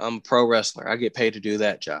boots, I'm a pro wrestler. I get paid to do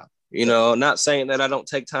that job. Not saying that I don't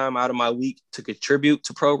take time out of my week to contribute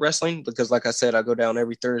to pro wrestling, because like I said, I go down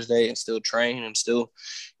every Thursday and still train and still,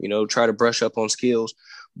 try to brush up on skills.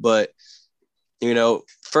 But,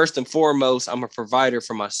 first and foremost, I'm a provider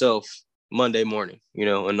for myself Monday morning,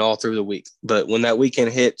 and all through the week. But when that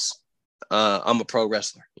weekend hits, I'm a pro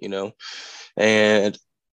wrestler, and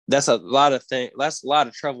that's a lot of things. That's a lot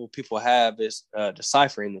of trouble people have is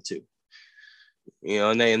deciphering the two.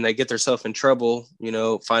 And they get themselves in trouble,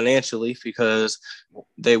 financially, because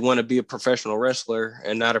they want to be a professional wrestler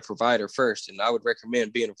and not a provider first. And I would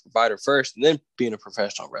recommend being a provider first and then being a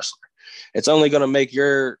professional wrestler. It's only going to make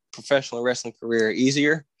your professional wrestling career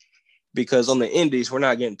easier, because on the indies, we're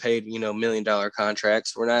not getting paid, $1 million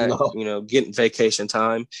contracts. We're not, getting vacation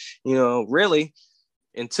time, really,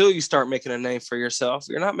 until you start making a name for yourself.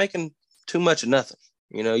 You're not making too much of nothing.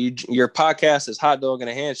 Your podcast is hot dog and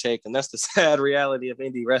a handshake, and that's the sad reality of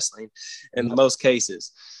indie wrestling in most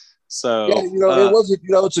cases. So yeah, it wasn't.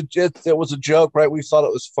 It was a joke, right? We thought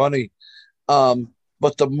it was funny,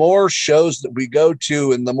 but the more shows that we go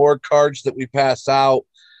to, and the more cards that we pass out,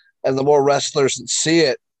 and the more wrestlers that see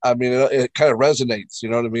it, I mean, it kind of resonates. You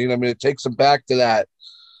know what I mean? I mean, it takes them back to that,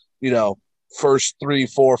 first 3,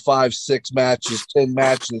 4, 5, 6 matches, 10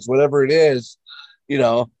 matches, whatever it is,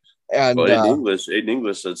 And well, Aiden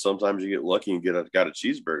English said sometimes you get lucky and got a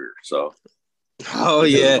cheeseburger. So, oh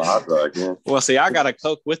yeah, a hot dog. Yeah. Well, see, I got a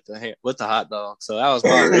Coke with the hot dog, so that was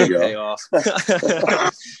my payoff.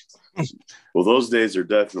 Well, those days are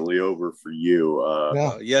definitely over for you.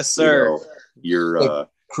 Yes, sir. You're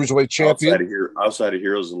cruiserweight champion. Outside of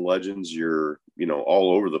Heroes and Legends, you're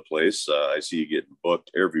all over the place. I see you getting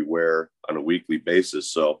booked everywhere on a weekly basis.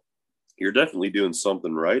 So you're definitely doing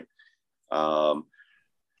something right.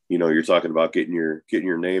 You're talking about getting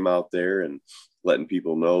your name out there and letting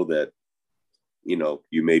people know that,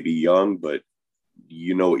 you may be young, but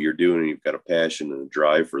you know what you're doing and you've got a passion and a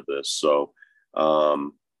drive for this. So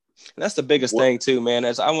that's the biggest thing too, man,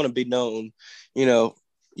 as I want to be known.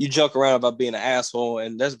 You joke around about being an asshole,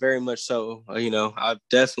 and that's very much so. I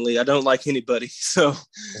don't like anybody. So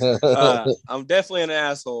I'm definitely an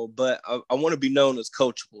asshole, but I want to be known as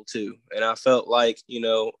coachable too. And I felt like,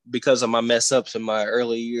 because of my mess ups in my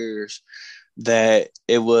early years, that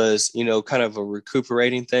it was, kind of a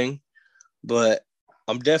recuperating thing. But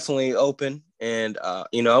I'm definitely open, and,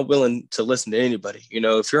 I'm willing to listen to anybody.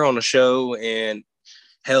 If you're on a show and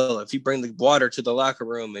Hell, if you bring the water to the locker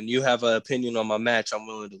room and you have an opinion on my match, I'm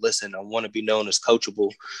willing to listen. I want to be known as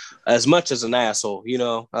coachable as much as an asshole,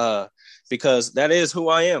 because that is who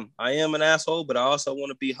I am. I am an asshole, but I also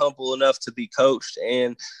want to be humble enough to be coached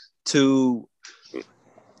and to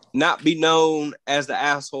not be known as the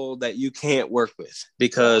asshole that you can't work with,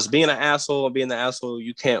 because being an asshole and being the asshole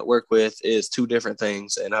you can't work with is two different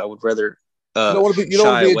things. And I would rather you don't want to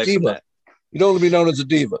be a diva. You don't want to be known as a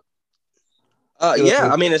diva. Yeah,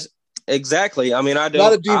 I mean, it's exactly. I mean, I don't.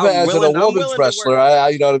 Not a diva as a woman's wrestler.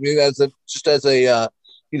 You know what I mean? As a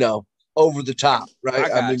over the top,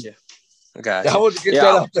 right? I got you. I want to get that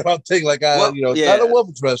out there. I'm thinking not a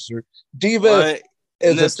woman's wrestler. Diva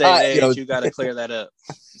in this day and age, you got to clear that up.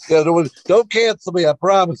 Don't cancel me. I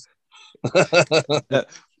promise.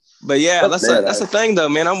 But yeah, that's the thing though,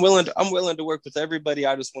 man. I'm willing to work with everybody.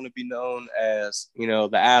 I just want to be known as, the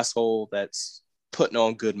asshole that's putting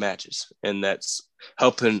on good matches and that's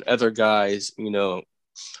helping other guys,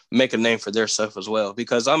 make a name for their stuff as well.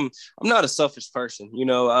 Because I'm not a selfish person.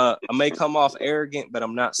 I may come off arrogant, but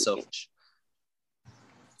I'm not selfish.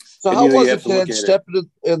 So how was it then stepping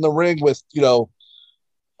in the ring with,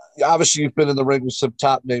 obviously you've been in the ring with some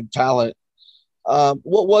top name talent.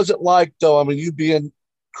 What was it like though? I mean, you being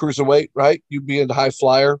cruiserweight, right? You being the high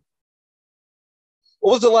flyer.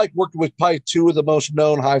 What was it like working with probably two of the most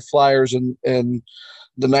known high flyers in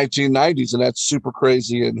the 1990s, and that's Super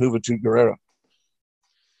Crazy and Juventud Guerrera?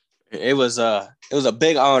 It was a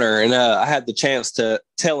big honor, and I had the chance to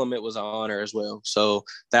tell him it was an honor as well. So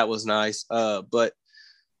that was nice. But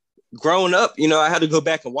growing up, I had to go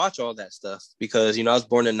back and watch all that stuff because, I was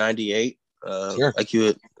born in 98. Sure. Like you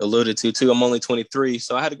had alluded to too, I'm only 23,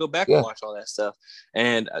 so I had to go back and watch all that stuff,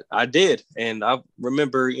 and I did. And I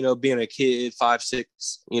remember, being a kid, 5,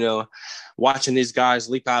 6, watching these guys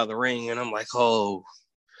leap out of the ring, and I'm like, oh,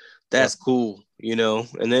 that's cool,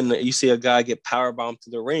 And then you see a guy get power bombed to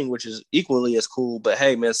the ring, which is equally as cool. But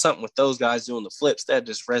hey, man, something with those guys doing the flips that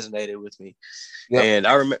just resonated with me. Yep. And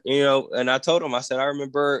I remember, and I told him, I said, I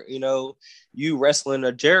remember, you wrestling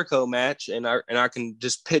a Jericho match, and I can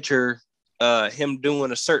just picture him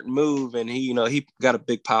doing a certain move, and he got a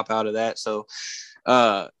big pop out of that. So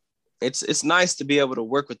it's nice to be able to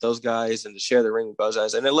work with those guys and to share the ring with those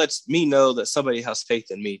guys, and it lets me know that somebody has faith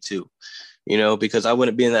in me too, because I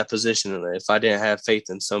wouldn't be in that position if I didn't have faith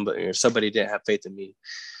in somebody, or somebody didn't have faith in me.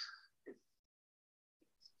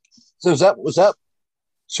 So was that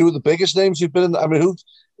two of the biggest names you've been in? I mean, who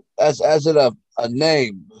as it a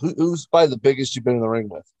name, who's probably the biggest you've been in the ring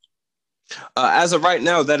with? As of right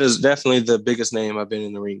now, that is definitely the biggest name I've been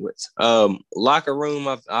in the ring with. Locker room,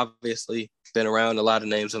 I've obviously been around a lot of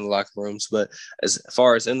names in the locker rooms, but as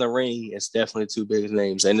far as in the ring, it's definitely two biggest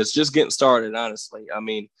names, and it's just getting started, honestly. I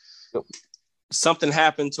mean, something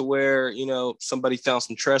happened to where, somebody found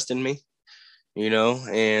some trust in me,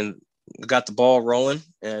 and got the ball rolling.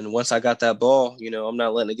 And once I got that ball, I'm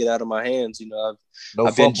not letting it get out of my hands.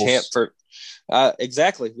 I've been champ for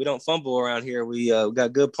exactly. We don't fumble around here. We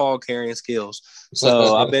got good ball carrying skills.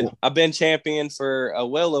 So I've been champion for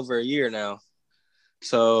well over a year now.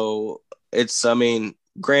 So it's,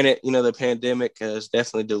 granted, the pandemic has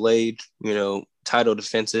definitely delayed, title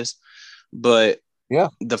defenses, but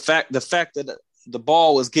the fact that the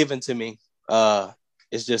ball was given to me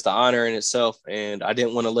is just an honor in itself, and I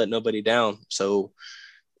didn't want to let nobody down. So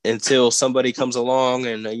until somebody comes along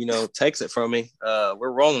and takes it from me,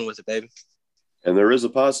 we're rolling with it, baby. And there is a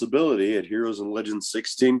possibility at Heroes and Legends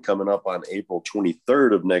 16 coming up on April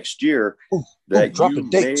 23rd of next year that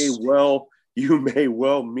you may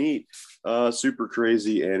well meet Super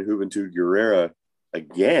Crazy and Juventud Guerrera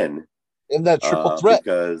again in that triple threat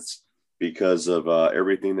because of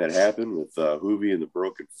everything that happened with Juvi and the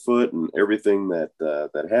broken foot and everything that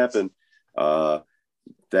happened.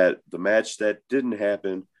 That the match that didn't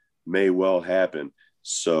happen may well happen.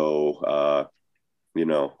 So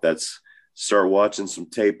that's. Start watching some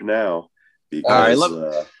tape now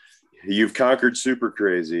because you've conquered Super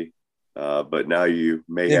Crazy, but now you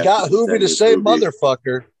may have got Juvi to say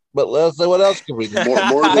motherfucker. But let's say, what else can we do?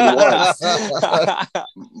 More than once.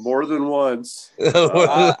 More than once.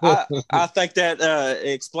 I think that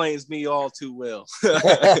explains me all too well.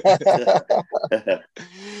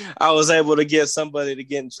 I was able to get somebody to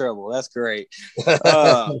get in trouble. That's great.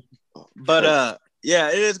 But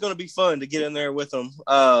it is going to be fun to get in there with them.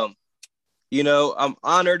 I'm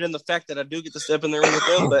honored in the fact that I do get to step in the ring with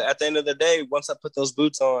them, but at the end of the day, once I put those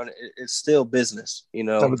boots on, it's still business,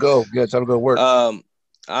 Time to go. Yeah, time to go work.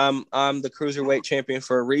 I'm the cruiserweight champion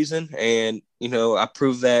for a reason, and I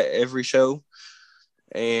prove that every show.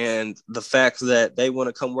 And the fact that they want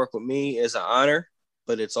to come work with me is an honor,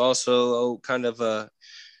 but it's also kind of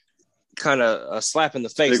kind of a slap in the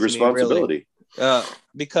face. Big responsibility. Me, really.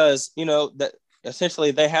 Because, that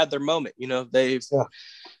essentially they had their moment.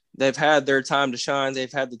 They've had their time to shine.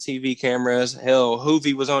 They've had the TV cameras. Hell,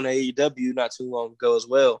 Hoovy was on AEW not too long ago as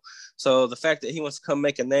well. So the fact that he wants to come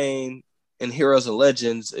make a name in Heroes and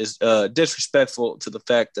Legends is disrespectful to the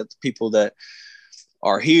fact that the people that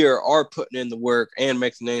are here are putting in the work and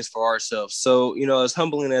making names for ourselves. So, as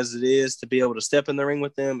humbling as it is to be able to step in the ring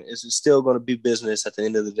with them, it's still going to be business at the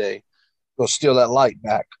end of the day. Go steal that light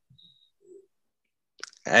back.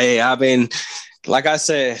 Hey, I mean, like I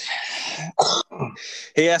said,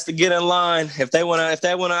 he has to get in line. If they want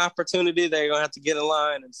an opportunity, they're gonna have to get in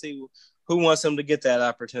line and see who wants them to get that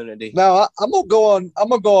opportunity. Now I'm gonna go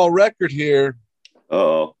on record here.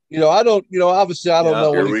 Oh, obviously I don't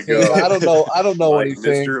know anything. I don't know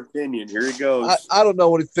anything. Mr. Opinion, here he goes. I don't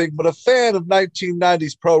know anything, but a fan of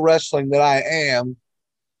 1990s pro wrestling that I am,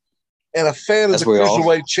 and a fan of the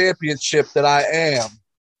Cruiserweight Championship that I am.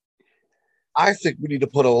 I think we need to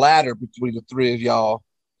put a ladder between the three of y'all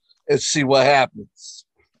and see what happens.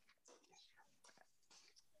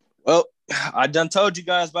 Well, I done told you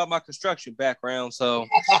guys about my construction background, so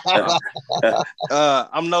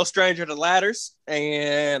I'm no stranger to ladders,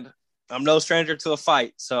 and I'm no stranger to a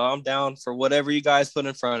fight. So I'm down for whatever you guys put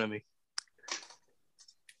in front of me.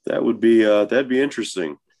 That would be that'd be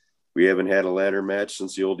interesting. We haven't had a ladder match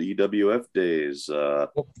since the old EWF days.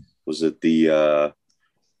 Was it the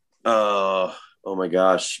oh my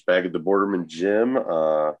gosh, back at the Borderman Gym?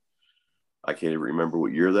 I can't even remember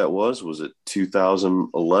what year that was. Was it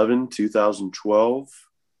 2011, 2012?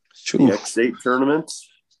 The X8 tournament?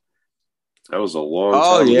 That was a long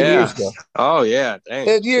time ago. Oh, yeah. Dang.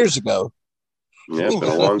 10 years ago. Yeah, it's been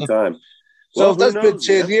a long time. So if that's been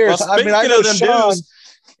 10 years, well, I know Sean.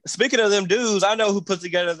 Speaking of them dudes, I know who put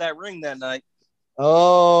together that ring that night.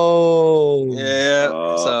 Oh. Yeah.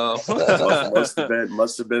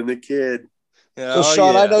 Must have been the kid. So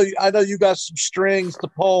Sean, I know you got some strings to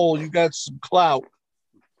pull. You got some clout.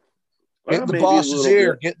 Get in the boss's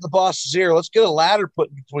ear. Get in the boss's ear. Let's get a ladder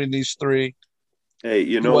put between these three. Hey,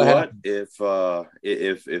 you know what? If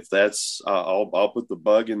that's, I'll put the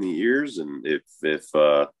bug in the ears, and if that's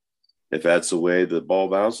the way the ball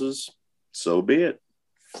bounces, so be it.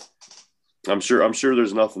 I'm sure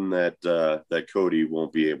there's nothing that Cody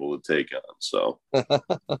won't be able to take on. So,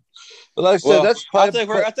 like I said, that's probably,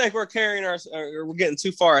 I think we're carrying we're getting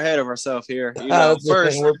too far ahead of ourselves here.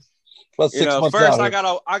 First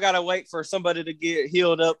I gotta wait for somebody to get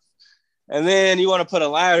healed up, and then you want to put a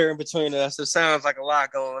ladder in between us. It sounds like a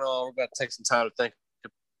lot going on. We're gonna take some time to think.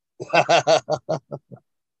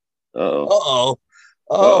 Oh,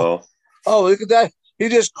 look at that! He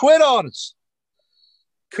just quit on us.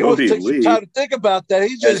 Cody take Lee. Some time to think about that.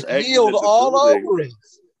 He just healed all over it.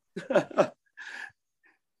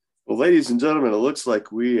 Well, ladies and gentlemen, it looks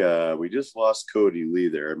like we just lost Cody Lee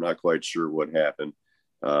there. I'm not quite sure what happened.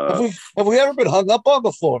 Have we ever been hung up on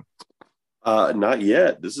before? Not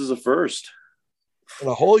yet. This is a first. In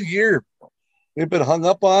a whole year, we've been hung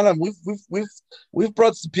up on him. We've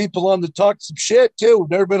brought some people on to talk some shit too. We've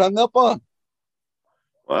never been hung up on.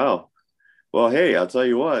 Wow. Well, hey, I'll tell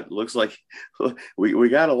you what. Looks like we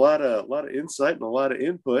got a lot of insight and a lot of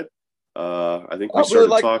input. I think we started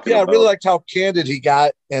talking. Yeah, I really liked how candid he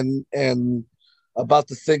got and about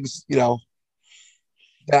the things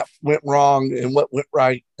that went wrong and what went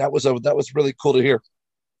right. That was really cool to hear.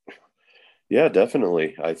 Yeah,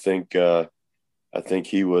 definitely. I think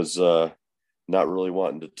he was not really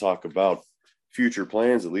wanting to talk about future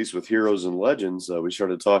plans, at least with Heroes and Legends. We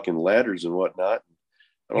started talking ladders and whatnot.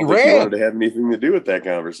 I don't think he wanted to have anything to do with that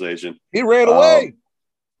conversation. He ran away.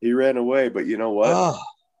 He ran away, but you know what?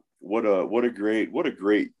 What a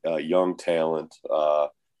great young talent.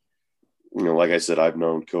 Like I said, I've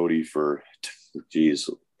known Cody for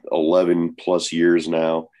 11 plus years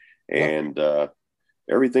now, and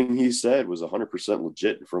everything he said was 100%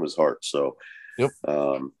 legit from his heart. So,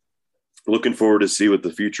 looking forward to see what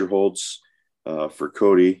the future holds for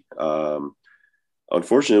Cody.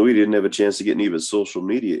 Unfortunately, we didn't have a chance to get any of his social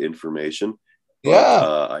media information.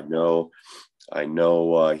 But, I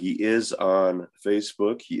know he is on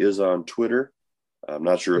Facebook. He is on Twitter. I'm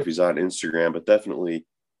not sure if he's on Instagram, but definitely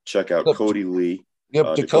check out Cody Lee.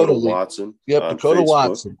 Yep, Dakota Watson. Yep, Dakota Facebook.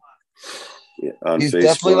 Watson. Yeah, on he's Facebook.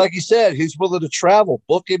 Definitely, like you said, he's willing to travel.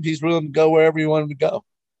 Book him. He's willing to go wherever you want him to go.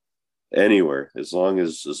 Anywhere, as long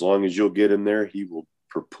as you'll get him there, he will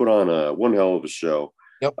put on one hell of a show.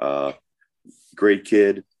 Yep. Great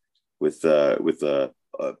kid with a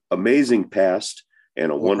amazing past and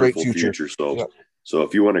a wonderful future. So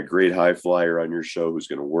if you want a great high flyer on your show who's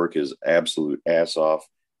going to work his absolute ass off,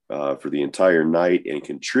 for the entire night and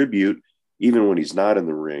contribute even when he's not in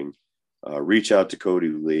the ring, reach out to Cody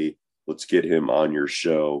Lee. Let's get him on your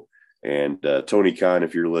show. And Tony Khan,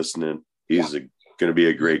 if you're listening, he's going to be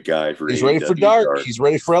a great guy for He's AEW ready for Dark. He's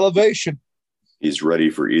ready for Elevation. He's ready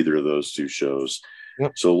for either of those two shows.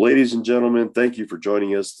 Yep. So, ladies and gentlemen, thank you for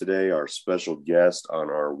joining us today. Our special guest on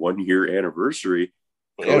our 1-year anniversary,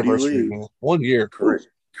 Cody Lee, man. 1 year.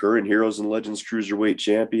 Current Heroes and Legends Cruiserweight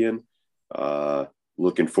Champion.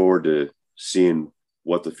 Looking forward to seeing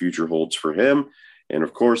what the future holds for him, and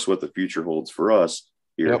of course, what the future holds for us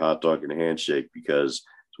here at Hot Dog and a Handshake, because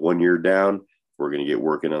it's 1 year down. We're going to get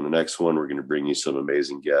working on the next one. We're going to bring you some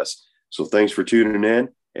amazing guests. So thanks for tuning in,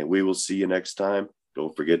 and we will see you next time.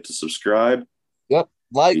 Don't forget to subscribe. Yep.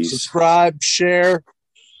 Like, Peace. Subscribe, share.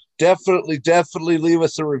 Definitely leave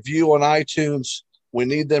us a review on iTunes. We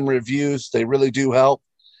need them reviews. They really do help.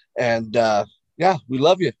 And we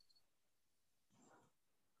love you.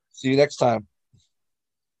 See you next time.